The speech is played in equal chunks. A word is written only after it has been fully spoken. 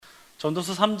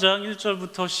전도서 3장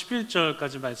 1절부터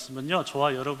 11절까지 말씀은요,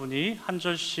 저와 여러분이 한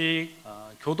절씩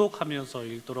교독하면서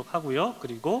읽도록 하고요.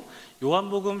 그리고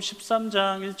요한복음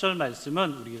 13장 1절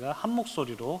말씀은 우리가 한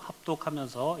목소리로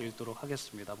합독하면서 읽도록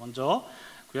하겠습니다. 먼저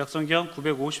구약성경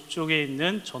 950쪽에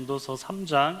있는 전도서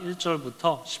 3장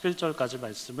 1절부터 11절까지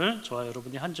말씀을 저와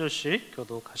여러분이 한 절씩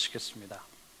교독하시겠습니다.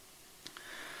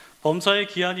 범사에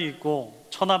기한이 있고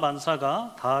천하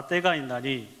만사가 다 때가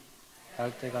있나니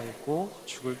날 때가 있고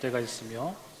죽을 때가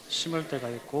있으며 심을 때가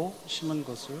있고 심은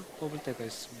것을 뽑을 때가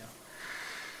있으며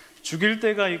죽일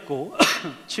때가 있고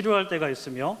치료할 때가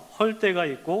있으며 헐 때가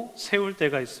있고 세울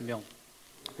때가 있으며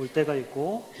울 때가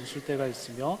있고 웃을 때가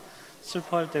있으며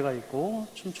슬퍼할 때가 있고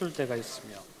춤출 때가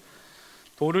있으며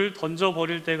돌을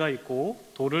던져버릴 때가 있고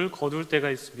돌을 거둘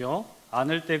때가 있으며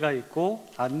안을 때가 있고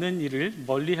안는 일을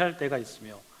멀리할 때가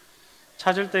있으며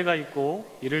찾을 때가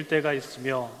있고 잃을 때가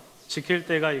있으며 지킬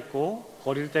때가 있고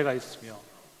버릴 때가 있으며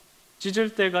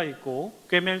찢을 때가 있고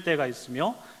꿰맬 때가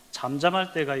있으며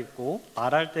잠잠할 때가 있고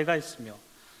말할 때가 있으며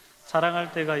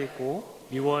사랑할 때가 있고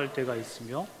미워할 때가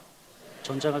있으며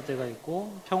전쟁할 때가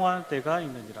있고 평화할 때가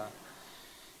있느니라.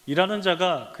 일하는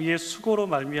자가 그의 수고로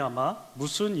말미암아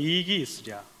무슨 이익이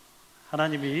있으랴.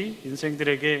 하나님이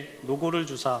인생들에게 노고를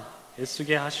주사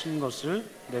애쓰게 하신 것을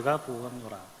내가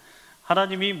보았노라.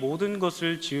 하나님이 모든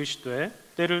것을 지으시되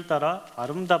때를 따라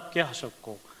아름답게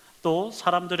하셨고 또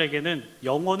사람들에게는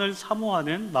영원을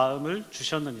사모하는 마음을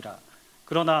주셨느니라.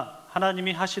 그러나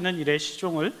하나님이 하시는 일의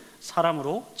시종을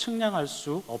사람으로 측량할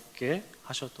수 없게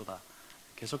하셨도다.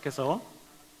 계속해서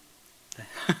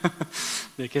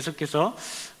계속해서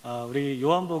우리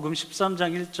요한복음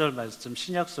 13장 1절 말씀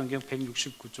신약성경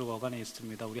 169쪽 어간에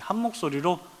있습니다. 우리 한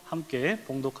목소리로 함께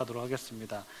봉독하도록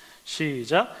하겠습니다.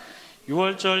 시작.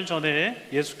 6월절 전에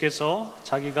예수께서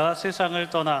자기가 세상을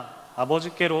떠나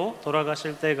아버지께로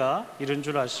돌아가실 때가 이른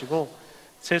줄 아시고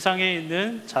세상에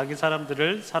있는 자기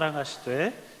사람들을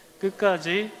사랑하시되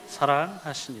끝까지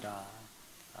사랑하시니라.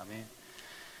 아멘.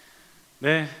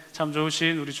 네, 참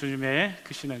좋으신 우리 주님의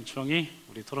크신 은총이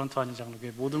우리 토론토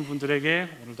한인장로교회 모든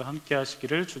분들에게 오늘도 함께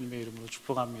하시기를 주님의 이름으로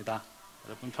축복합니다.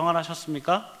 여러분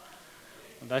평안하셨습니까?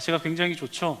 날씨가 굉장히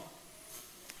좋죠?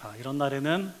 이런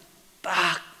날에는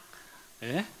딱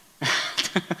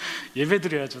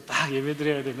예배드려야죠. 딱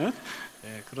예배드려야 되는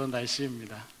그런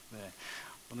날씨입니다.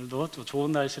 오늘도 또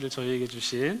좋은 날씨를 저희에게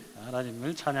주신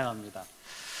하나님을 찬양합니다.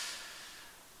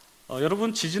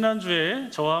 여러분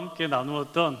지지난주에 저와 함께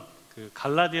나누었던 그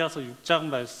갈라디아서 6장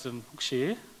말씀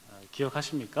혹시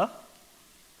기억하십니까?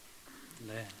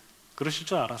 네, 그러실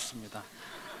줄 알았습니다.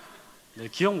 네,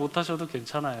 기억 못하셔도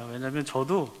괜찮아요. 왜냐하면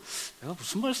저도 내가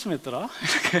무슨 말씀했더라?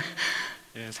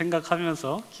 이렇게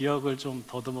생각하면서 기억을 좀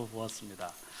더듬어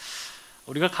보았습니다.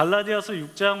 우리가 갈라디아서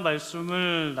 6장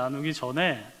말씀을 나누기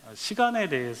전에 시간에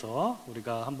대해서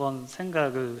우리가 한번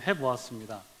생각을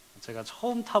해보았습니다. 제가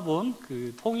처음 타본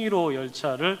그 통일호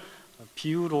열차를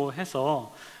비유로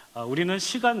해서 우리는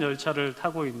시간 열차를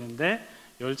타고 있는데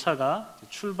열차가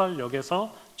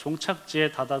출발역에서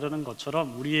종착지에 다다르는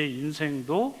것처럼 우리의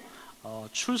인생도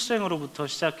출생으로부터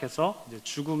시작해서 이제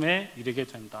죽음에 이르게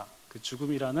된다. 그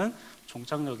죽음이라는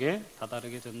종착역에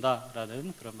다다르게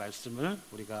된다라는 그런 말씀을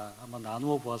우리가 한번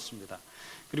나누어 보았습니다.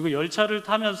 그리고 열차를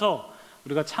타면서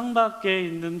우리가 창밖에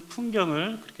있는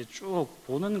풍경을 그렇게 쭉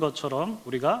보는 것처럼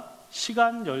우리가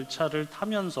시간 열차를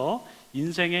타면서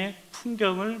인생의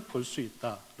풍경을 볼 수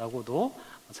있다라고도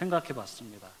생각해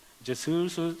봤습니다. 이제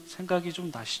슬슬 생각이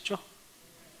좀 나시죠?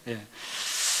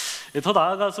 더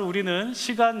나아가서 우리는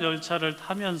시간 열차를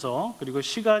타면서 그리고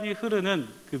시간이 흐르는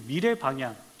그 미래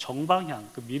방향, 정방향,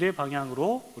 그 미래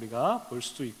방향으로 우리가 볼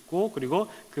수도 있고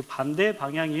그리고 그 반대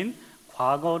방향인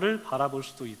과거를 바라볼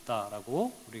수도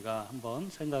있다라고 우리가 한번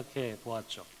생각해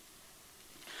보았죠.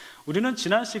 우리는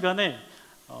지난 시간에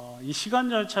이 시간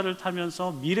열차를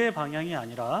타면서 미래 방향이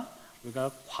아니라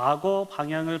우리가 과거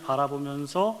방향을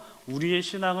바라보면서 우리의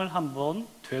신앙을 한번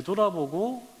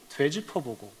되돌아보고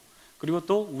되짚어보고 그리고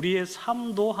또 우리의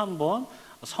삶도 한번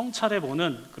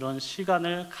성찰해보는 그런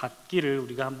시간을 갖기를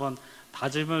우리가 한번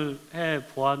다짐을 해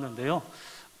보았는데요.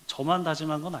 저만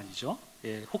다짐한 건 아니죠.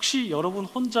 혹시 여러분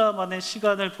혼자만의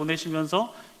시간을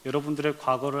보내시면서 여러분들의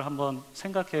과거를 한번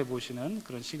생각해 보시는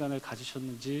그런 시간을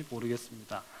가지셨는지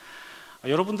모르겠습니다.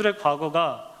 여러분들의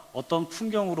과거가 어떤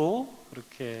풍경으로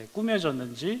그렇게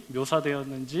꾸며졌는지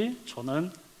묘사되었는지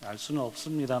저는 알 수는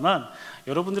없습니다만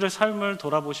여러분들의 삶을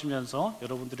돌아보시면서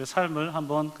여러분들의 삶을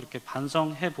한번 그렇게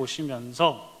반성해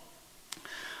보시면서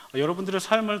여러분들의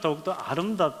삶을 더욱더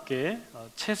아름답게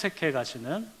채색해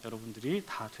가시는 여러분들이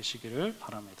다 되시기를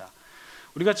바랍니다.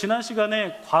 우리가 지난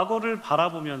시간에 과거를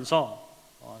바라보면서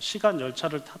시간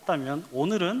열차를 탔다면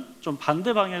오늘은 좀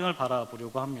반대 방향을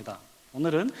바라보려고 합니다.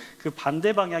 오늘은 그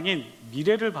반대 방향인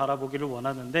미래를 바라보기를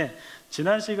원하는데,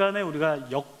 지난 시간에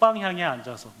우리가 역방향에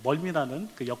앉아서, 멀미나는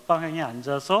그 역방향에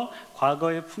앉아서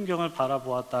과거의 풍경을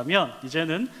바라보았다면,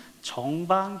 이제는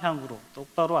정방향으로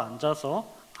똑바로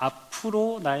앉아서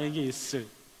앞으로 나에게 있을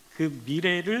그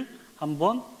미래를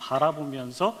한번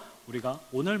바라보면서 우리가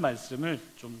오늘 말씀을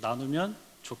좀 나누면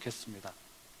좋겠습니다.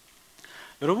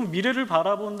 여러분, 미래를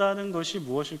바라본다는 것이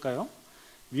무엇일까요?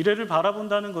 미래를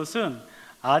바라본다는 것은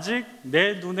아직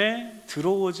내 눈에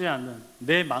들어오지 않는,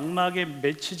 내 망막에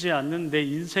맺히지 않는 내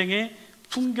인생의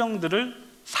풍경들을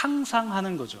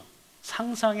상상하는 거죠.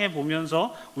 상상해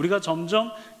보면서 우리가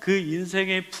점점 그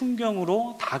인생의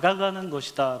풍경으로 다가가는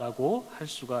것이다 라고 할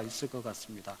수가 있을 것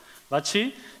같습니다.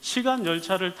 마치 시간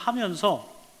열차를 타면서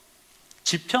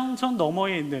지평선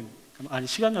너머에 있는,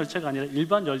 시간 열차가 아니라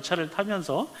일반 열차를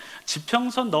타면서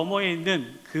지평선 너머에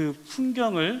있는 그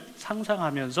풍경을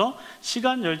상상하면서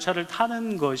시간 열차를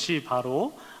타는 것이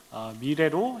바로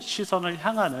미래로 시선을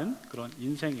향하는 그런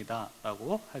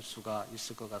인생이다라고 할 수가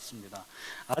있을 것 같습니다.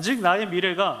 아직 나의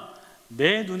미래가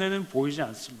내 눈에는 보이지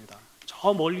않습니다.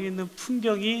 저 멀리 있는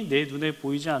풍경이 내 눈에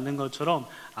보이지 않는 것처럼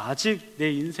아직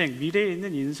내 인생, 미래에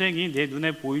있는 인생이 내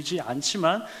눈에 보이지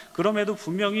않지만, 그럼에도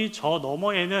분명히 저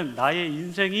너머에는 나의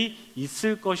인생이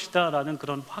있을 것이다 라는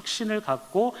그런 확신을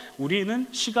갖고 우리는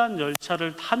시간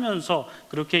열차를 타면서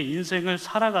그렇게 인생을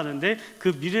살아가는데, 그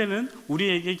미래는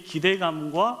우리에게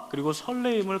기대감과 그리고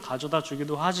설레임을 가져다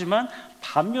주기도 하지만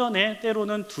반면에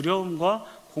때로는 두려움과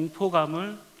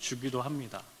공포감을 주기도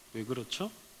합니다. 왜 그렇죠?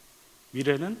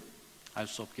 미래는 알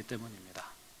수 없기 때문입니다.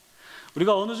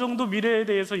 우리가 어느 정도 미래에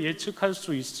대해서 예측할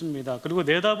수 있습니다. 그리고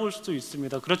내다볼 수도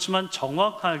있습니다. 그렇지만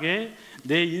정확하게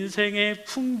내 인생의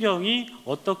풍경이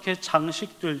어떻게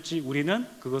장식될지 우리는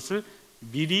그것을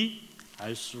미리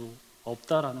알 수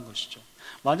없다라는 것이죠.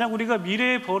 만약 우리가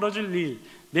미래에 벌어질 일,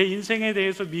 내 인생에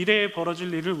대해서 미래에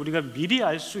벌어질 일을 우리가 미리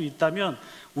알 수 있다면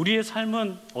우리의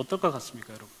삶은 어떨 것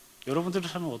같습니까, 여러분? 여러분들의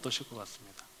삶은 어떠실 것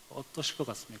같습니다? 어떠실 것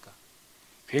같습니까?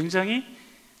 굉장히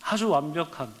아주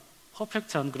완벽한,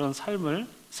 퍼펙트한 그런 삶을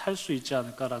살 수 있지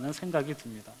않을까라는 생각이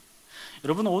듭니다.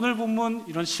 여러분, 오늘 본문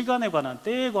이런 시간에 관한,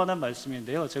 때에 관한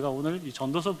말씀인데요, 제가 오늘 이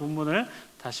전도서 본문을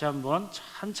다시 한번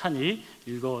찬찬히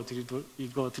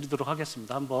읽어드리도록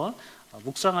하겠습니다. 한번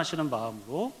묵상하시는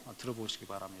마음으로 들어보시기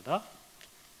바랍니다.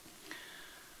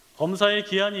 범사에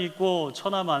기한이 있고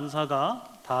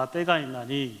천하만사가 다 때가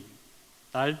있나니,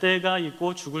 날 때가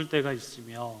있고 죽을 때가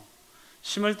있으며,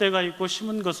 심을 때가 있고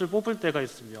심은 것을 뽑을 때가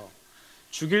있으며,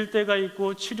 죽일 때가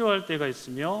있고 치료할 때가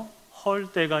있으며,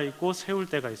 헐 때가 있고 세울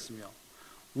때가 있으며,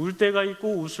 울 때가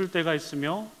있고 웃을 때가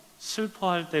있으며,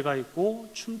 슬퍼할 때가 있고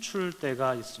춤출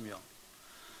때가 있으며,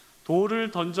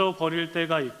 돌을 던져 버릴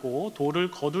때가 있고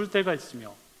돌을 거둘 때가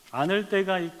있으며, 안을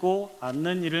때가 있고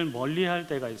않는 일을 멀리할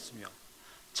때가 있으며,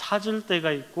 찾을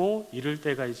때가 있고 잃을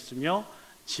때가 있으며,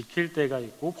 지킬 때가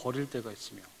있고 버릴 때가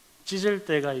있으며, 찢을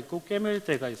때가 있고 꿰맬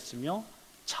때가 있으며,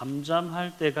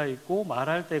 잠잠할 때가 있고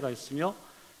말할 때가 있으며,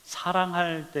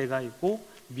 사랑할 때가 있고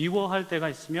미워할 때가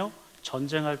있으며,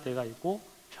 전쟁할 때가 있고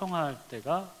평화할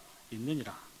때가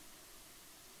있느니라.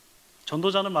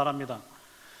 전도자는 말합니다.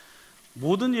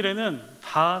 모든 일에는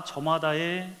다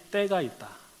저마다의 때가 있다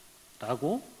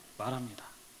라고 말합니다.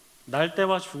 날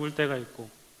때와 죽을 때가 있고,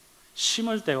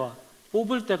 심을 때와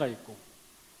뽑을 때가 있고,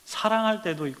 사랑할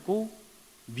때도 있고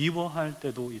미워할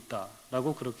때도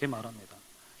있다라고 그렇게 말합니다.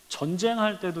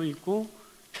 전쟁할 때도 있고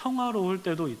평화로울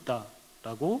때도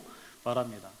있다라고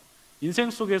말합니다.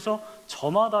 인생 속에서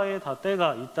저마다의 다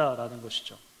때가 있다라는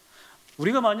것이죠.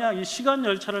 우리가 만약 이 시간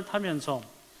열차를 타면서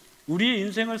우리의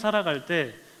인생을 살아갈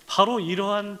때 바로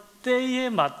이러한 때에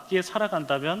맞게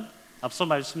살아간다면, 앞서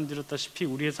말씀드렸다시피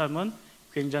우리의 삶은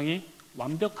굉장히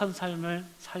완벽한 삶을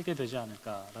살게 되지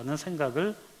않을까라는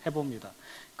생각을 해봅니다.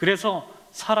 그래서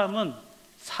사람은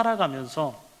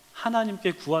살아가면서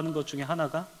하나님께 구하는 것 중에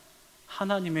하나가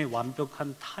하나님의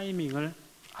완벽한 타이밍을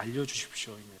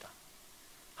알려주십시오입니다.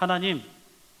 하나님,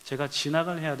 제가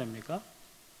진학을 해야 됩니까?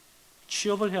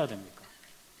 취업을 해야 됩니까?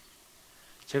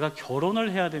 제가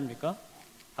결혼을 해야 됩니까?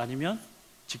 아니면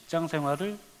직장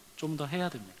생활을 좀 더 해야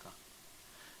됩니까?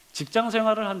 직장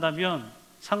생활을 한다면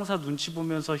상사 눈치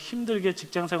보면서 힘들게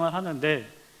직장 생활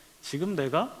하는데 지금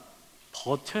내가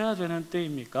버텨야 되는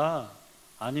때입니까?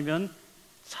 아니면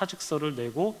사직서를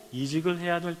내고 이직을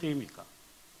해야 될 때입니까?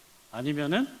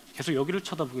 아니면은 계속 여기를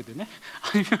쳐다보게 되네?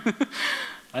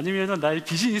 아니면은 나의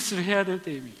비즈니스를 해야 될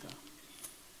때입니까?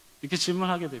 이렇게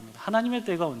질문하게 됩니다. 하나님의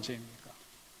때가 언제입니까?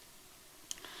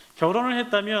 결혼을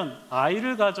했다면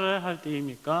아이를 가져야 할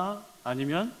때입니까?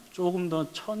 아니면 조금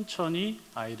더 천천히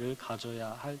아이를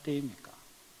가져야 할 때입니까?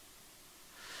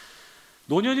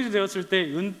 노년이 되었을 때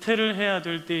은퇴를 해야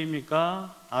될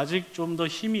때입니까? 아직 좀 더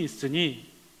힘이 있으니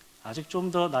아직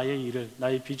좀 더 나의 일을,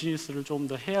 나의 비즈니스를 좀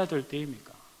더 해야 될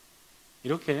때입니까?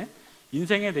 이렇게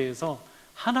인생에 대해서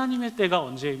하나님의 때가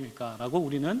언제입니까? 라고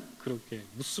우리는 그렇게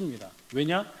묻습니다.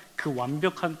 왜냐? 그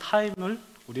완벽한 타임을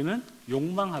우리는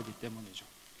욕망하기 때문이죠.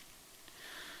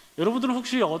 여러분들은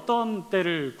혹시 어떤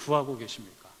때를 구하고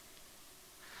계십니까?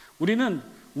 우리는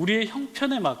우리의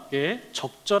형편에 맞게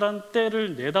적절한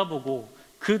때를 내다보고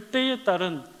그 때에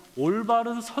따른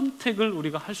올바른 선택을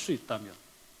우리가 할 수 있다면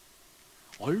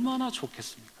얼마나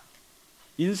좋겠습니까?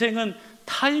 인생은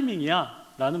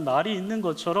타이밍이야 라는 말이 있는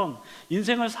것처럼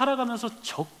인생을 살아가면서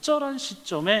적절한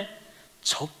시점에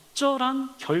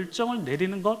적절한 결정을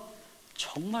내리는 것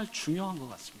정말 중요한 것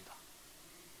같습니다.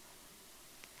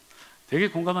 되게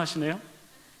공감하시네요?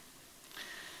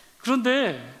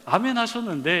 그런데 아멘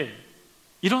하셨는데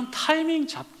이런 타이밍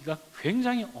잡기가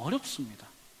굉장히 어렵습니다.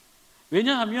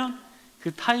 왜냐하면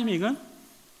그 타이밍은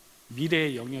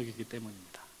미래의 영역이기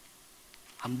때문입니다.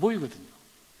 안 보이거든요.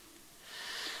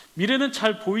 미래는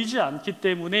잘 보이지 않기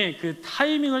때문에 그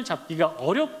타이밍을 잡기가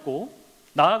어렵고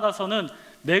나아가서는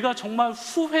내가 정말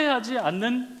후회하지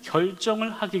않는 결정을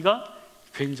하기가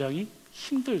굉장히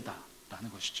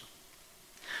힘들다라는 것이죠.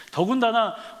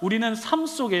 더군다나 우리는 삶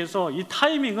속에서 이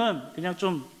타이밍은 그냥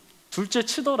좀 둘째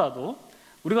치더라도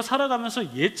우리가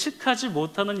살아가면서 예측하지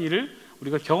못하는 일을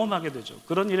우리가 경험하게 되죠.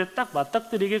 그런 일에 딱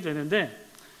맞닥뜨리게 되는데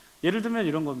예를 들면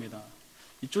이런 겁니다.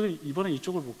 이번에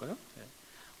이쪽을 볼까요? 네.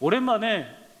 오랜만에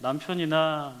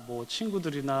남편이나 뭐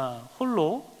친구들이나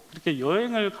홀로 그렇게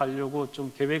여행을 가려고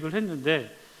좀 계획을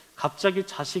했는데 갑자기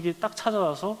자식이 딱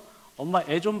찾아와서 엄마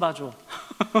애 좀 봐줘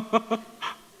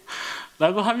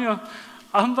라고 하면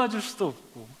안 봐줄 수도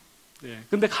없고, 네.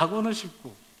 근데 가고는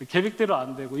싶고 계획대로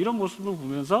안 되고 이런 모습을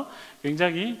보면서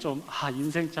굉장히 좀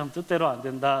인생 참 뜻대로 안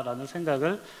된다라는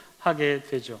생각을 하게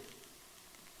되죠.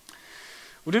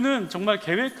 우리는 정말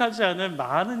계획하지 않은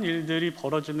많은 일들이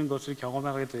벌어지는 것을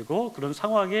경험하게 되고 그런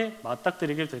상황에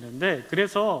맞닥뜨리게 되는데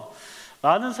그래서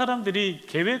많은 사람들이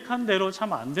계획한 대로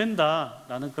참 안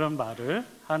된다라는 그런 말을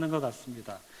하는 것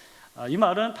같습니다. 이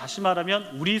말은 다시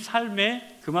말하면 우리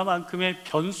삶에 그만큼의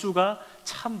변수가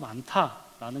참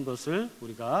많다라는 것을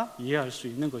우리가 이해할 수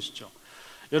있는 것이죠.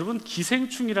 여러분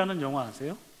기생충이라는 영화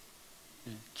아세요?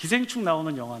 네, 기생충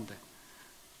나오는 영화인데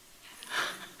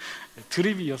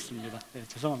드립이었습니다. 네,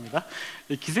 죄송합니다.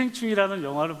 기생충이라는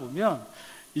영화를 보면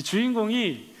이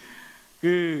주인공이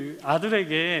그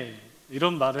아들에게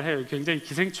이런 말을 해요. 굉장히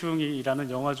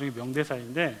기생충이라는 영화 중에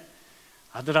명대사인데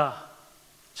아들아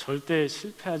절대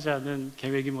실패하지 않은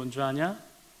계획이 뭔지 아냐?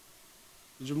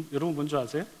 여러분 뭔지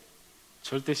아세요?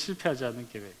 절대 실패하지 않는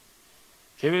계획.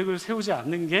 계획을 세우지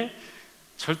않는 게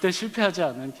절대 실패하지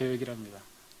않는 계획이랍니다.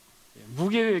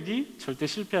 무계획이 절대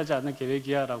실패하지 않는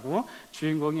계획이야 라고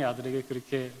주인공이 아들에게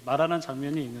그렇게 말하는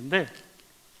장면이 있는데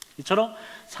이처럼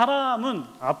사람은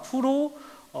앞으로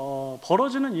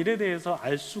벌어지는 일에 대해서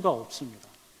알 수가 없습니다.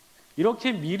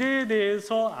 이렇게 미래에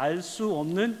대해서 알 수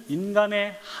없는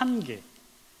인간의 한계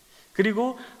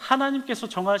그리고 하나님께서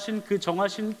정하신 그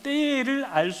정하신 때를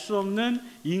알 수 없는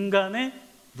인간의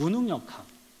무능력함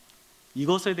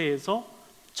이것에 대해서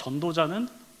전도자는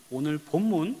오늘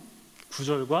본문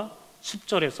 9절과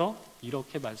 10절에서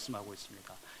이렇게 말씀하고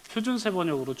있습니다. 표준세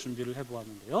번역으로 준비를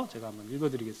해보았는데요. 제가 한번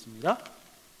읽어드리겠습니다.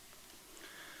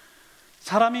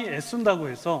 사람이 애쓴다고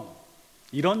해서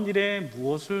이런 일에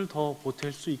무엇을 더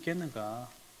보탤 수 있겠는가?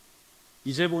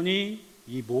 이제 보니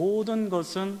이 모든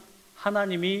것은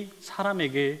하나님이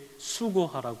사람에게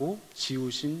수고하라고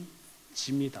지으신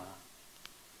짐이다.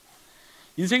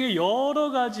 인생에 여러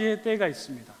가지의 때가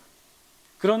있습니다.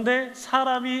 그런데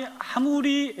사람이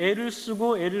아무리 애를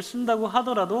쓰고 애를 쓴다고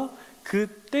하더라도 그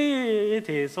때에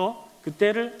대해서 그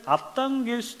때를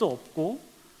앞당길 수도 없고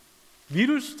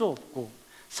미룰 수도 없고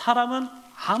사람은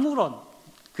아무런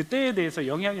그 때에 대해서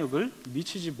영향력을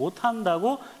미치지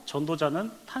못한다고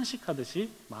전도자는 탄식하듯이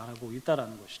말하고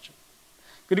있다는 것이죠.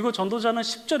 그리고 전도자는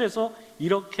 10절에서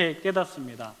이렇게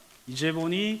깨닫습니다. 이제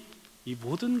보니 이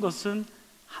모든 것은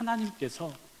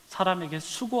하나님께서 사람에게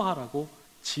수고하라고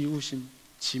지으신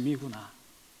짐이구나.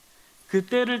 그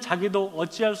때를 자기도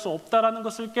어찌할 수 없다라는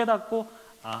것을 깨닫고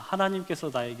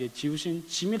하나님께서 나에게 지으신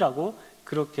짐이라고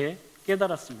그렇게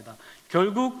깨달았습니다.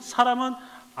 결국 사람은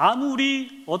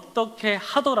아무리 어떻게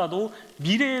하더라도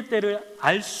미래의 때를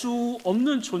알 수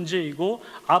없는 존재이고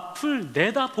앞을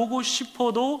내다보고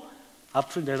싶어도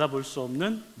앞을 내다볼 수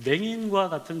없는 맹인과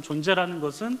같은 존재라는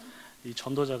것은 이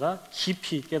전도자가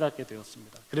깊이 깨닫게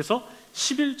되었습니다. 그래서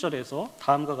 11절에서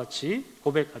다음과 같이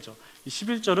고백하죠. 이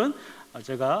 11절은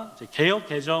제가 개역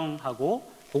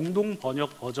개정하고 공동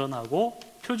번역 버전하고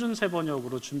표준 세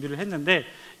번역으로 준비를 했는데,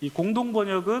 이 공동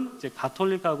번역은 이제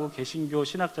가톨릭하고 개신교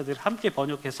신학자들이 함께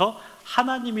번역해서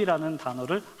하나님이라는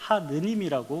단어를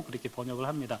하느님이라고 그렇게 번역을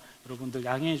합니다. 여러분들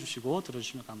양해해 주시고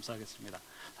들어주시면 감사하겠습니다.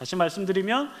 다시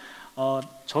말씀드리면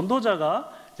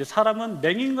전도자가 이제 사람은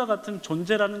맹인과 같은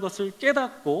존재라는 것을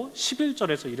깨닫고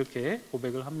 11절에서 이렇게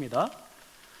고백을 합니다.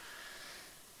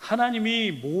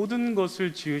 하나님이 모든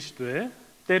것을 지으시되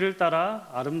때를 따라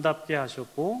아름답게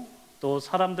하셨고 또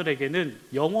사람들에게는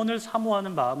영원을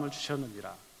사모하는 마음을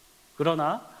주셨느니라.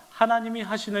 그러나 하나님이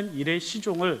하시는 일의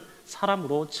시종을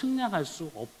사람으로 측량할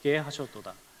수 없게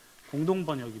하셨도다. 공동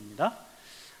번역입니다.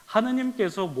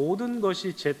 하느님께서 모든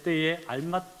것이 제때에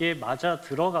알맞게 맞아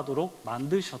들어가도록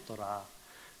만드셨더라.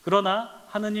 그러나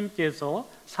하느님께서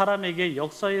사람에게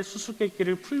역사의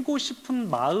수수께끼를 풀고 싶은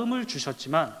마음을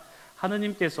주셨지만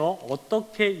하느님께서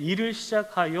어떻게 일을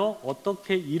시작하여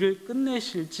어떻게 일을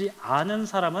끝내실지 아는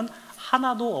사람은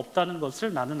하나도 없다는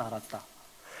것을 나는 알았다.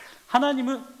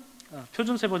 하나님은,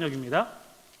 표준 세 번역입니다.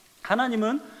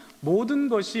 하나님은 모든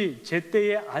것이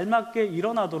제때에 알맞게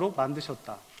일어나도록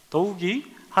만드셨다.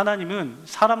 더욱이 하나님은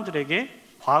사람들에게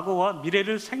과거와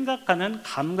미래를 생각하는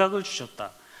감각을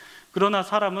주셨다. 그러나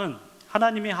사람은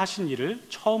하나님이 하신 일을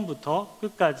처음부터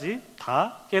끝까지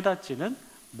다 깨닫지는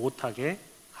못하게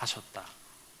하셨다.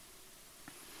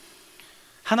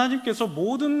 하나님께서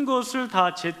모든 것을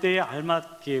다 제때에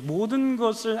알맞게, 모든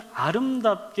것을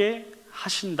아름답게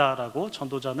하신다라고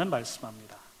전도자는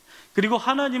말씀합니다. 그리고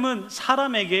하나님은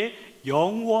사람에게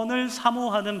영원을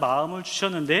사모하는 마음을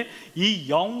주셨는데, 이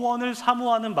영원을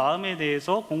사모하는 마음에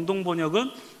대해서 공동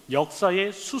번역은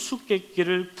역사의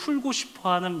수수께끼를 풀고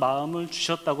싶어하는 마음을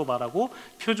주셨다고 말하고,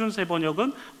 표준 세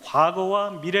번역은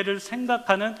과거와 미래를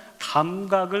생각하는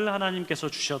감각을 하나님께서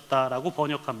주셨다라고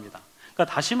번역합니다.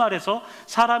 그러니까 다시 말해서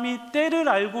사람이 때를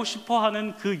알고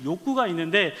싶어하는 그 욕구가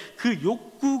있는데, 그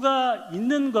욕구가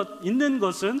있는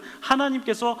것은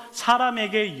하나님께서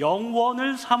사람에게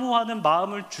영원을 사모하는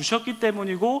마음을 주셨기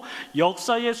때문이고,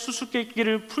 역사의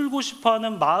수수께끼를 풀고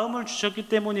싶어하는 마음을 주셨기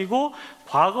때문이고,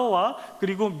 과거와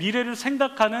그리고 미래를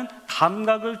생각하는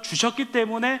감각을 주셨기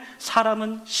때문에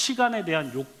사람은 시간에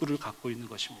대한 욕구를 갖고 있는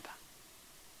것입니다.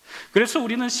 그래서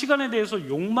우리는 시간에 대해서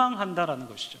욕망한다라는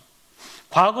것이죠.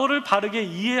 과거를 바르게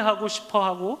이해하고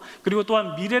싶어하고, 그리고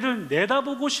또한 미래를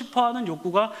내다보고 싶어하는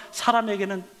욕구가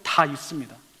사람에게는 다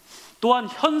있습니다. 또한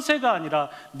현세가 아니라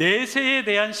내세에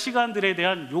대한 시간들에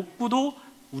대한 욕구도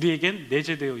우리에겐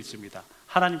내재되어 있습니다.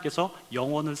 하나님께서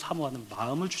영원을 사모하는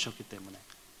마음을 주셨기 때문에.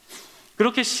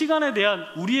 그렇게 시간에 대한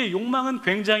우리의 욕망은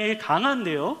굉장히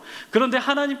강한데요, 그런데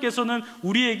하나님께서는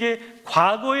우리에게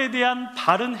과거에 대한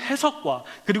바른 해석과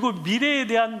그리고 미래에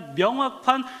대한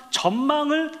명확한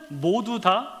전망을 모두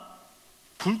다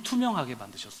불투명하게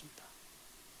만드셨습니다.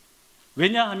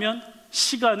 왜냐하면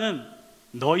시간은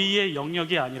너희의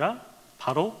영역이 아니라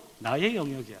바로 나의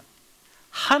영역이야.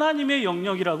 하나님의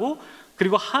영역이라고,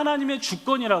 그리고 하나님의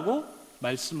주권이라고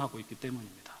말씀하고 있기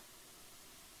때문입니다.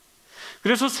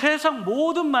 그래서 세상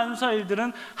모든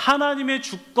만사일들은 하나님의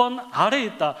주권 아래에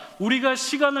있다. 우리가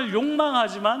시간을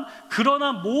욕망하지만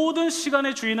그러나 모든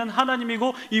시간의 주인은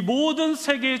하나님이고, 이 모든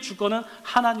세계의 주권은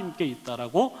하나님께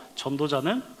있다라고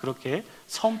전도자는 그렇게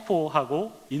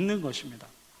선포하고 있는 것입니다.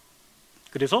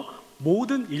 그래서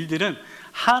모든 일들은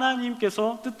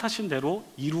하나님께서 뜻하신 대로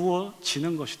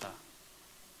이루어지는 것이다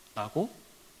라고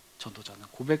전도자는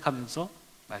고백하면서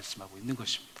말씀하고 있는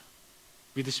것입니다.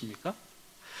 믿으십니까?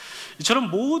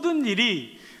 이처럼 모든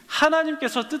일이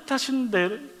하나님께서 뜻하신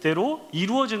대로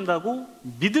이루어진다고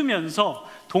믿으면서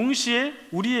동시에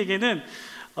우리에게는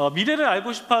미래를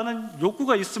알고 싶어하는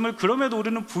욕구가 있음을 그럼에도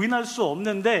우리는 부인할 수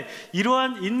없는데,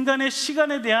 이러한 인간의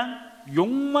시간에 대한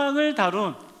욕망을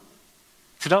다룬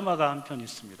드라마가 한 편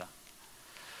있습니다.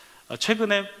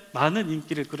 최근에 많은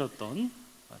인기를 끌었던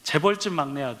재벌집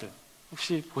막내 아들,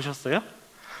 혹시 보셨어요?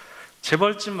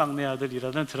 재벌집 막내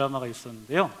아들이라는 드라마가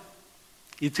있었는데요,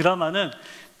 이 드라마는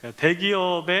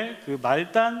대기업의 그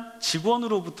말단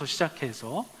직원으로부터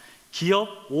시작해서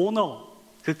기업 오너,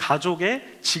 그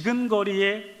가족의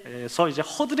지근거리에서 이제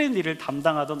허드렛 일을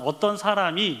담당하던 어떤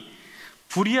사람이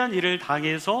불의한 일을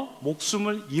당해서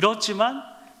목숨을 잃었지만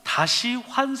다시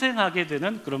환생하게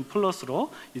되는 그런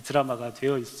플롯으로 이 드라마가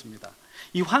되어 있습니다.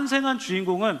 이 환생한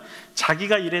주인공은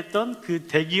자기가 일했던 그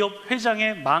대기업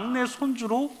회장의 막내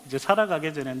손주로 이제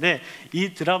살아가게 되는데,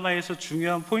 이 드라마에서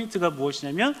중요한 포인트가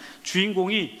무엇이냐면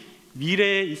주인공이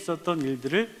미래에 있었던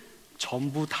일들을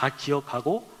전부 다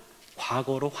기억하고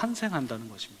과거로 환생한다는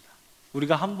것입니다.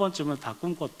 우리가 한 번쯤은 다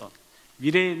꿈꿨던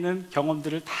미래에 있는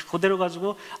경험들을 다 그대로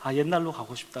가지고 옛날로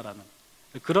가고 싶다라는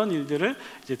그런 일들을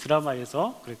이제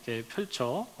드라마에서 그렇게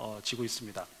펼쳐지고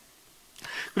있습니다.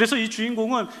 그래서 이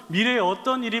주인공은 미래에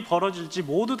어떤 일이 벌어질지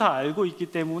모두 다 알고 있기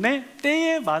때문에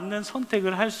때에 맞는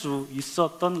선택을 할 수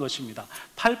있었던 것입니다.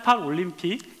 88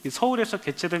 올림픽 서울에서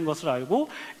개최된 것을 알고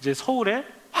이제 서울에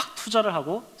확 투자를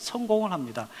하고 성공을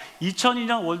합니다.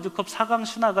 2002년 월드컵 4강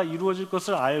신화가 이루어질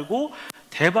것을 알고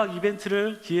대박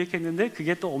이벤트를 기획했는데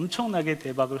그게 또 엄청나게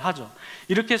대박을 하죠.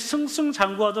 이렇게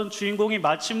승승장구하던 주인공이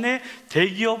마침내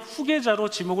대기업 후계자로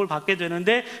지목을 받게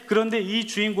되는데, 그런데 이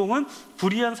주인공은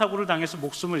불의한 사고를 당해서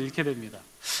목숨을 잃게 됩니다.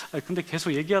 근데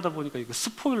계속 얘기하다 보니까 이거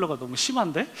스포일러가 너무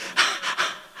심한데?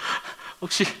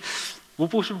 혹시 못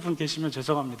보신 분 계시면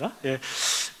죄송합니다. 예,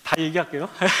 다 얘기할게요.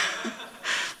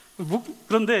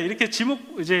 그런데 이렇게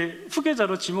이제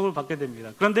후계자로 지목을 받게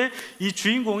됩니다. 그런데 이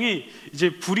주인공이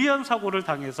이제 불의한 사고를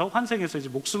당해서 환생해서 이제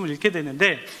목숨을 잃게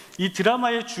되는데, 이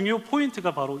드라마의 중요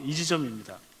포인트가 바로 이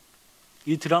지점입니다.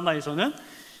 이 드라마에서는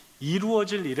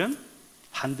이루어질 일은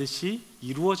반드시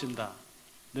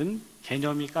이루어진다는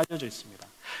개념이 깔려져 있습니다.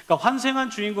 그러니까 환생한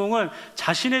주인공은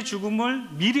자신의 죽음을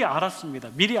미리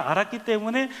알았습니다. 미리 알았기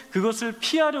때문에 그것을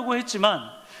피하려고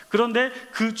했지만, 그런데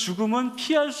그 죽음은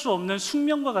피할 수 없는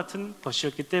숙명과 같은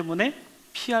것이었기 때문에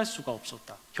피할 수가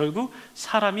없었다. 결국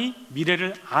사람이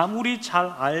미래를 아무리 잘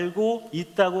알고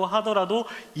있다고 하더라도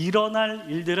일어날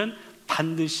일들은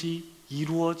반드시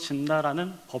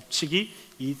이루어진다라는 법칙이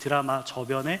이 드라마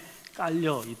저변에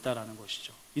깔려 있다라는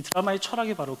것이죠. 이 드라마의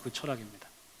철학이 바로 그 철학입니다.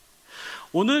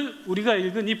 오늘 우리가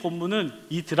읽은 이 본문은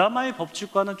이 드라마의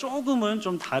법칙과는 조금은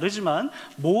좀 다르지만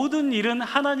모든 일은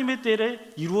하나님의 때에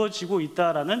이루어지고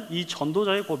있다라는 이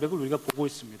전도자의 고백을 우리가 보고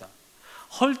있습니다.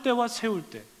 헐 때와 세울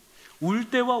때, 울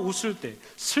때와 웃을 때,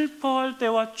 슬퍼할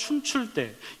때와 춤출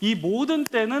때, 이 모든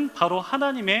때는 바로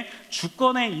하나님의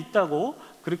주권에 있다고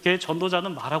그렇게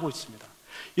전도자는 말하고 있습니다.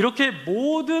 이렇게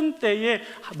모든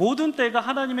때가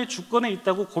하나님의 주권에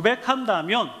있다고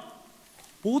고백한다면,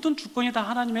 모든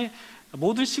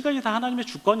시간이 다 하나님의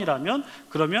주권이라면,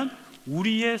 그러면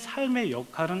우리의 삶의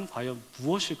역할은 과연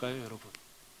무엇일까요, 여러분?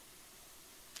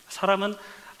 사람은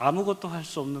아무것도 할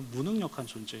수 없는 무능력한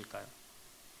존재일까요?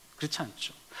 그렇지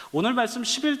않죠. 오늘 말씀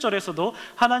 11절에서도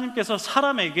하나님께서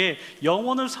사람에게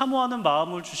영혼을 사모하는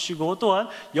마음을 주시고, 또한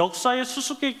역사의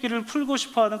수수께끼를 풀고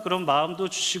싶어하는 그런 마음도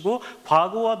주시고,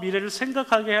 과거와 미래를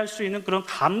생각하게 할 수 있는 그런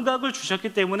감각을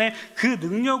주셨기 때문에 그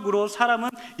능력으로 사람은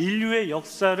인류의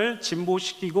역사를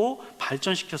진보시키고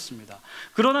발전시켰습니다.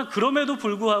 그러나 그럼에도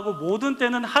불구하고 모든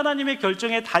때는 하나님의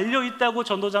결정에 달려있다고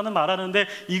전도자는 말하는데,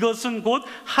 이것은 곧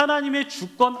하나님의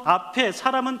주권 앞에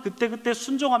사람은 그때그때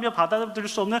순종하며 받아들일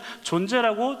수 없는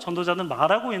존재라고 전도자는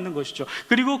말하고 있는 것이죠.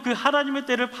 그리고 그 하나님의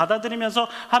때를 받아들이면서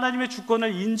하나님의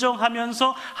주권을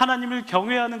인정하면서 하나님을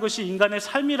경외하는 것이 인간의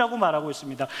삶이라고 말하고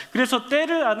있습니다. 그래서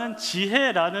때를 아는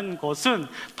지혜라는 것은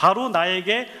바로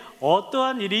나에게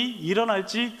어떠한 일이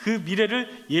일어날지 그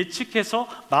미래를 예측해서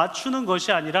맞추는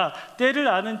것이 아니라, 때를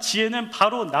아는 지혜는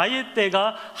바로 나의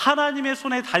때가 하나님의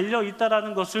손에 달려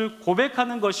있다는 것을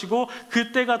고백하는 것이고,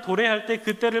 그 때가 도래할 때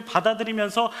그 때를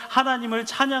받아들이면서 하나님을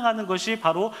찬양하는 것이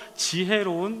바로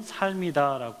지혜로운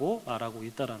삶이다라고 말하고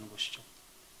있다는 것이죠.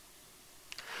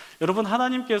 여러분,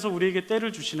 하나님께서 우리에게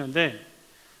때를 주시는데,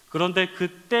 그런데 그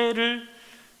때를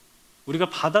우리가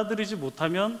받아들이지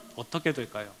못하면 어떻게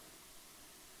될까요?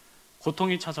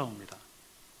 고통이 찾아옵니다.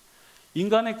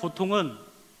 인간의 고통은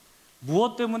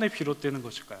무엇 때문에 비롯되는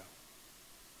것일까요?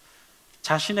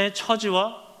 자신의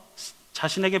처지와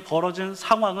자신에게 벌어진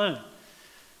상황을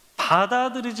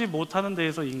받아들이지 못하는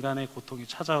데에서 인간의 고통이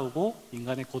찾아오고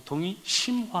인간의 고통이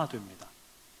심화됩니다.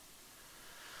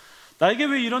 나에게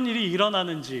왜 이런 일이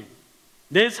일어나는지,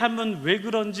 내 삶은 왜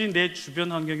그런지, 내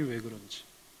주변 환경이 왜 그런지,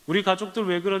 우리 가족들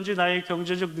왜 그런지, 나의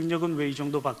경제적 능력은 왜 이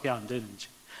정도밖에 안 되는지,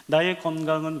 나의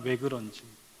건강은 왜 그런지,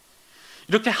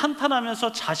 이렇게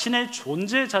한탄하면서 자신의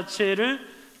존재 자체를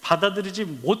받아들이지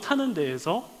못하는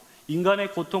데에서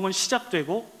인간의 고통은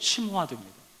시작되고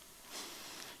심화됩니다.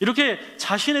 이렇게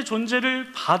자신의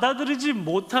존재를 받아들이지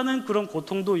못하는 그런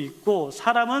고통도 있고,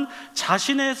 사람은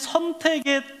자신의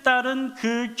선택에 따른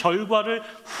그 결과를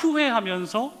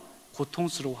후회하면서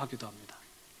고통스러워하기도 합니다.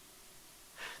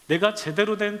 내가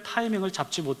제대로 된 타이밍을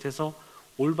잡지 못해서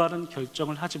올바른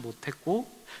결정을 하지 못했고,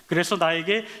 그래서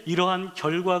나에게 이러한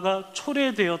결과가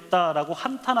초래되었다라고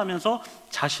한탄하면서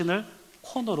자신을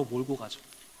코너로 몰고 가죠.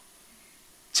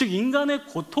 즉, 인간의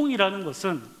고통이라는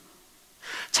것은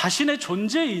자신의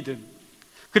존재이든,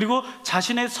 그리고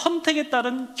자신의 선택에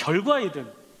따른 결과이든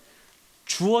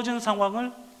주어진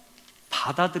상황을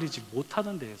받아들이지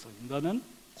못하는 데에서 인간은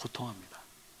고통합니다.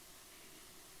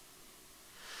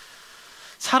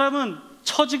 사람은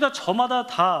처지가 저마다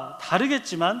다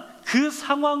다르겠지만 그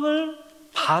상황을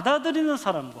받아들이는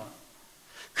사람과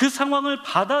그 상황을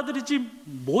받아들이지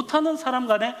못하는 사람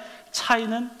간의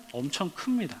차이는 엄청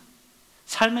큽니다.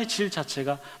 삶의 질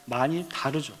자체가 많이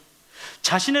다르죠.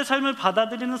 자신의 삶을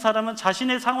받아들이는 사람은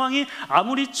자신의 상황이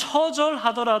아무리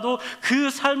처절하더라도 그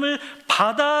삶을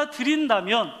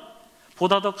받아들인다면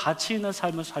보다 더 가치 있는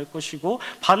삶을 살 것이고,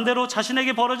 반대로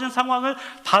자신에게 벌어진 상황을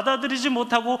받아들이지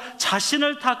못하고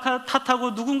자신을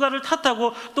탓하고 누군가를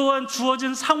탓하고 또한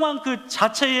주어진 상황 그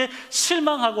자체에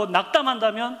실망하고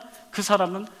낙담한다면 그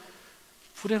사람은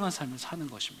불행한 삶을 사는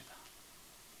것입니다.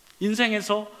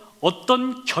 인생에서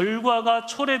어떤 결과가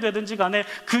초래되든지 간에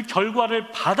그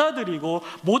결과를 받아들이고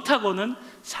못하고는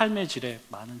삶의 질에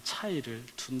많은 차이를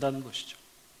둔다는 것이죠.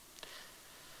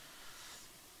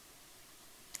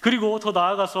 그리고 더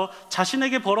나아가서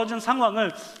자신에게 벌어진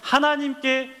상황을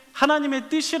하나님의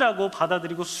뜻이라고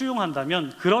받아들이고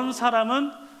수용한다면 그런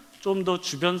사람은 좀 더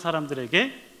주변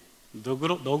사람들에게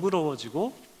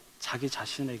너그러워지고 자기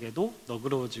자신에게도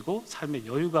너그러워지고 삶의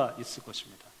여유가 있을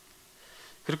것입니다.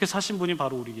 그렇게 사신 분이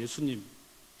바로 우리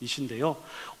예수님이신데요.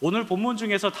 오늘 본문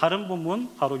중에서 다른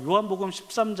본문, 바로 요한복음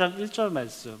 13장 1절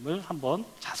말씀을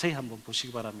자세히 한번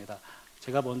보시기 바랍니다.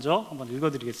 제가 먼저 한번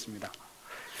읽어드리겠습니다.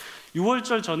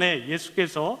 6월절 전에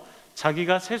예수께서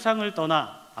자기가 세상을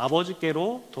떠나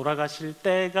아버지께로 돌아가실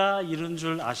때가 이른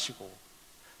줄 아시고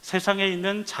세상에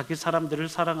있는 자기 사람들을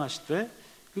사랑하시되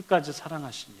끝까지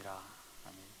사랑하시니라.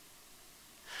 아멘.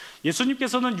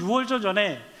 예수님께서는 6월절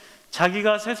전에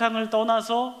자기가 세상을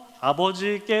떠나서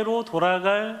아버지께로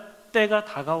돌아갈 때가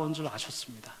다가온 줄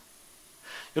아셨습니다.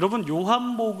 여러분,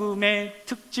 요한복음의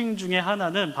특징 중에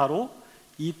하나는 바로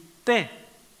이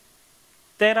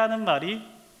때라는 말이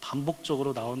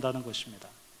반복적으로 나온다는 것입니다.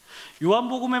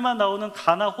 요한복음에만 나오는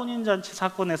가나 혼인잔치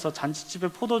사건에서 잔치집에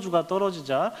포도주가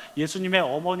떨어지자 예수님의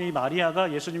어머니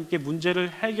마리아가 예수님께 문제를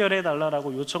해결해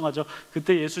달라고 요청하죠.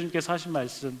 그때 예수님께서 하신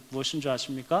말씀 무엇인 줄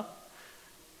아십니까?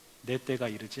 내 때가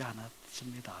이르지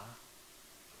않았습니다.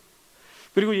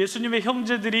 그리고 예수님의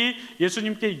형제들이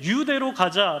예수님께 유대로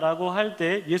가자라고 할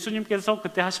때 예수님께서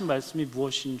그때 하신 말씀이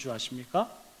무엇인 줄 아십니까?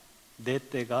 내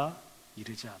때가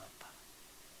이르지 않았다.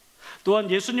 또한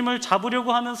예수님을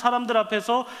잡으려고 하는 사람들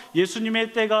앞에서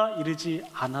예수님의 때가 이르지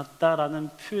않았다라는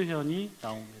표현이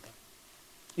나옵니다.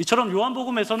 이처럼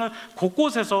요한복음에서는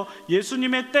곳곳에서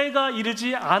예수님의 때가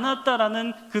이르지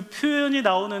않았다라는 그 표현이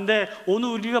나오는데, 오늘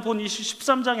우리가 본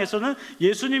 13장에서는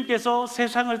예수님께서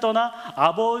세상을 떠나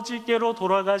아버지께로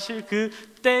돌아가실 그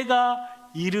때가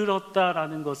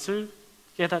이르렀다라는 것을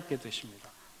깨닫게 되십니다.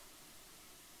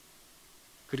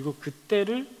 그리고 그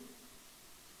때를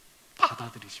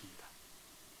받아들이십니다.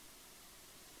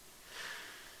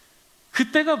 그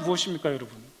때가 무엇입니까,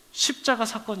 여러분? 십자가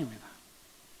사건입니다.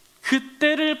 그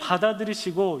때를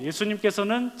받아들이시고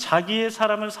예수님께서는 자기의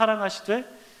사람을 사랑하시되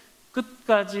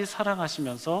끝까지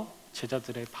사랑하시면서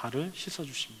제자들의 발을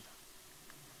씻어주십니다.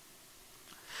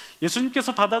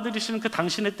 예수님께서 받아들이시는 그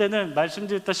당신의 때는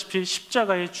말씀드렸다시피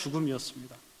십자가의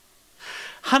죽음이었습니다.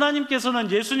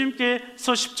 하나님께서는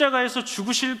예수님께서 십자가에서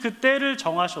죽으실 그 때를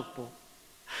정하셨고,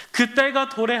 그 때가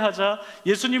도래하자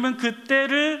예수님은 그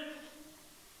때를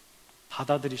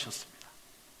받아들이셨습니다.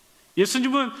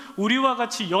 예수님은 우리와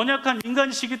같이 연약한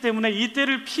인간이시기 때문에 이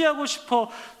때를 피하고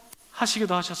싶어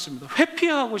하시기도 하셨습니다.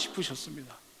 회피하고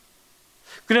싶으셨습니다.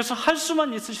 그래서 할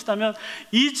수만 있으시다면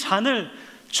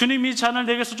주님 이 잔을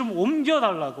내게서 좀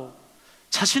옮겨달라고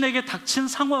자신에게 닥친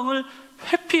상황을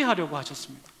회피하려고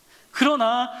하셨습니다.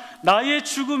 그러나 나의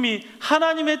죽음이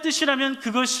하나님의 뜻이라면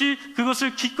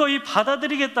그것을 기꺼이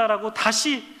받아들이겠다라고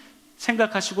다시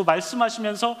생각하시고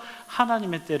말씀하시면서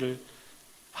하나님의 때를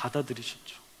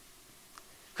받아들이셨죠.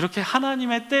 그렇게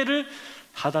하나님의 때를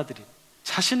받아들인,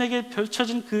 자신에게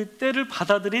펼쳐진 그 때를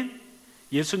받아들인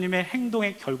예수님의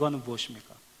행동의 결과는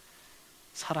무엇입니까?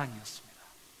 사랑이었습니다.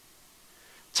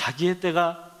 자기의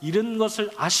때가 이른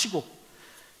것을 아시고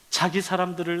자기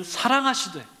사람들을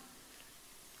사랑하시되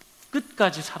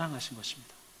끝까지 사랑하신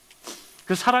것입니다.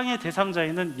 그 사랑의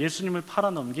대상자에는 예수님을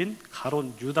팔아넘긴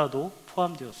가론 유다도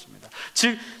포함되었습니다.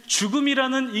 즉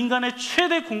죽음이라는 인간의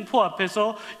최대 공포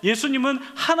앞에서 예수님은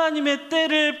하나님의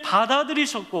때를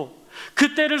받아들이셨고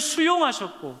그 때를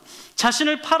수용하셨고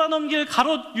자신을 팔아넘길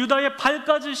가롯 유다의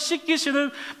발까지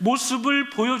씻기시는 모습을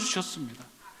보여주셨습니다.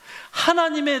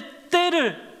 하나님의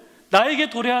때를, 나에게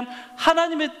도래한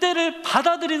하나님의 때를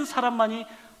받아들인 사람만이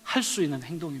할 수 있는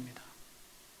행동입니다.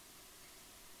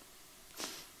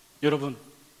 여러분,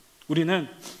 우리는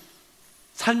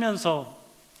살면서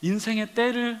인생의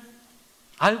때를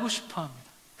알고 싶어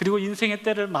합니다. 그리고 인생의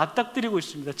때를 맞닥뜨리고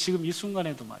있습니다. 지금 이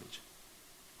순간에도 말이죠.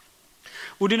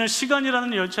 우리는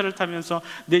시간이라는 열차를 타면서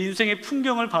내 인생의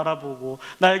풍경을 바라보고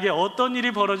나에게 어떤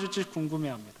일이 벌어질지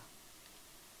궁금해합니다.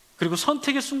 그리고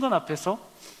선택의 순간 앞에서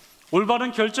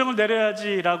올바른 결정을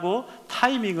내려야지라고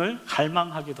타이밍을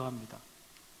갈망하기도 합니다.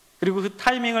 그리고 그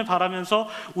타이밍을 바라면서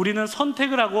우리는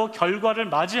선택을 하고 결과를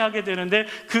맞이하게 되는데,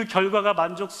 그 결과가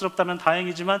만족스럽다면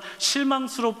다행이지만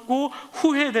실망스럽고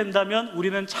후회된다면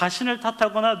우리는 자신을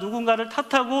탓하거나 누군가를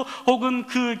탓하고 혹은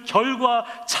그 결과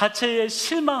자체에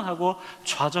실망하고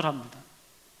좌절합니다.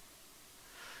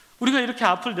 우리가 이렇게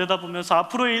앞을 내다보면서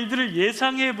앞으로의 일들을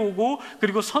예상해보고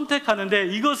그리고 선택하는데,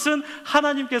 이것은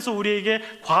하나님께서 우리에게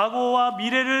과거와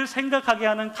미래를 생각하게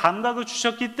하는 감각을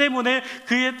주셨기 때문에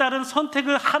그에 따른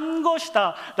선택을 한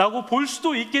것이다 라고 볼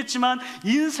수도 있겠지만,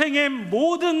 인생의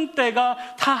모든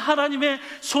때가 다 하나님의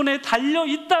손에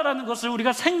달려있다라는 것을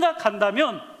우리가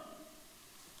생각한다면,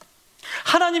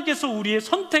 하나님께서 우리의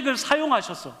선택을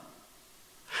사용하셔서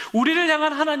우리를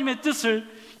향한 하나님의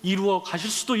뜻을 이루어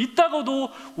가실 수도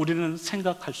있다고도 우리는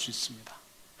생각할 수 있습니다.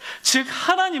 즉,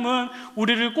 하나님은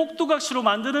우리를 꼭두각시로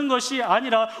만드는 것이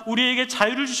아니라 우리에게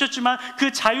자유를 주셨지만,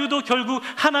 그 자유도 결국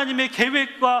하나님의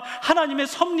계획과 하나님의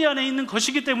섭리 안에 있는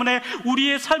것이기 때문에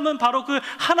우리의 삶은 바로 그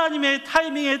하나님의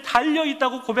타이밍에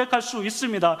달려있다고 고백할 수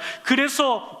있습니다.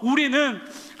 그래서 우리는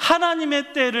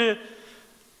하나님의 때를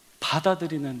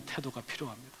받아들이는 태도가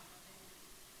필요합니다.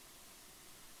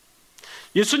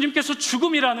 예수님께서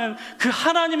죽음이라는 그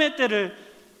하나님의 때를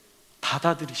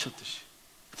받아들이셨듯이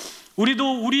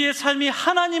우리도 우리의 삶이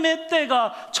하나님의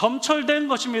때가 점철된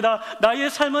것입니다,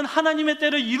 나의 삶은 하나님의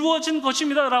때로 이루어진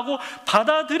것입니다 라고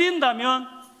받아들인다면,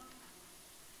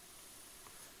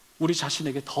 우리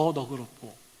자신에게 더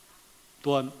너그럽고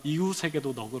또한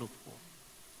이웃에게도 너그럽고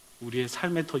우리의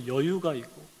삶에 더 여유가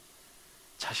있고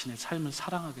자신의 삶을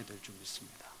사랑하게 될 줄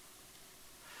믿습니다.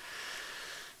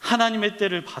 하나님의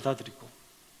때를 받아들이고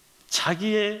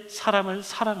자기의 사람을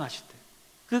사랑하시되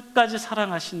끝까지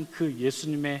사랑하신 그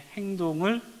예수님의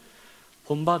행동을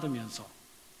본받으면서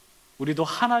우리도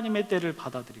하나님의 때를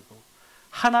받아들이고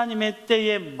하나님의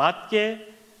때에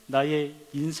맞게 나의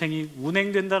인생이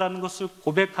운행된다라는 것을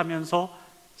고백하면서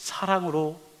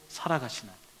사랑으로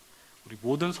살아가시는 우리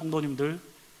모든 성도님들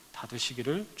다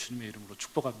되시기를 주님의 이름으로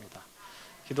축복합니다.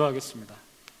 기도하겠습니다.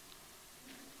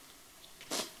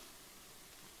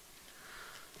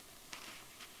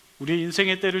 우리의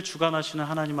인생의 때를 주관하시는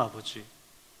하나님 아버지,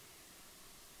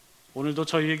 오늘도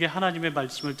저희에게 하나님의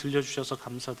말씀을 들려주셔서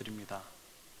감사드립니다.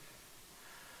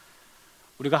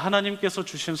 우리가 하나님께서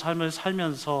주신 삶을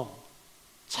살면서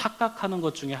착각하는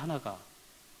것 중에 하나가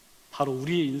바로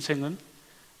우리의 인생은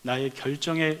나의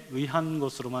결정에 의한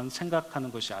것으로만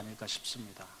생각하는 것이 아닐까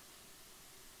싶습니다.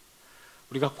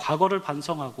 우리가 과거를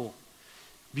반성하고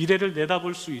미래를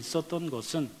내다볼 수 있었던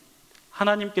것은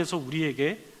하나님께서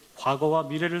우리에게 과거와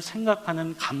미래를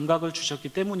생각하는 감각을 주셨기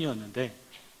때문이었는데,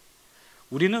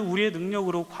 우리는 우리의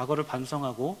능력으로 과거를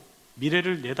반성하고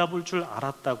미래를 내다볼 줄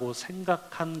알았다고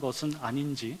생각한 것은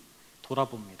아닌지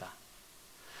돌아봅니다.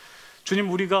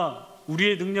 주님, 우리가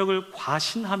우리의 능력을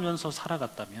과신하면서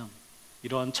살아갔다면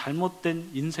이러한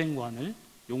잘못된 인생관을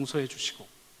용서해 주시고,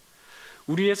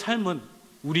 우리의 삶은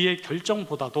우리의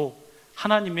결정보다도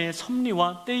하나님의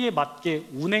섭리와 때에 맞게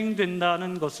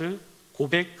운행된다는 것을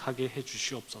고백하게 해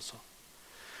주시옵소서.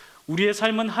 우리의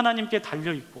삶은 하나님께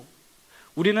달려있고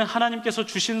우리는 하나님께서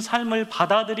주신 삶을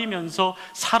받아들이면서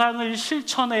사랑을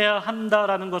실천해야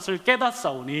한다라는 것을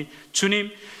깨닫사오니, 주님,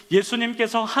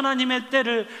 예수님께서 하나님의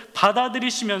때를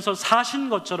받아들이시면서 사신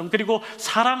것처럼, 그리고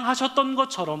사랑하셨던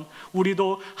것처럼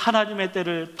우리도 하나님의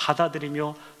때를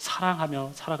받아들이며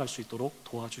사랑하며 살아갈 수 있도록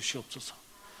도와주시옵소서.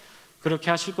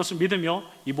 그렇게 하실 것을 믿으며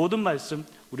이 모든 말씀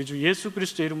우리 주 예수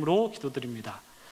그리스도의 이름으로 기도드립니다.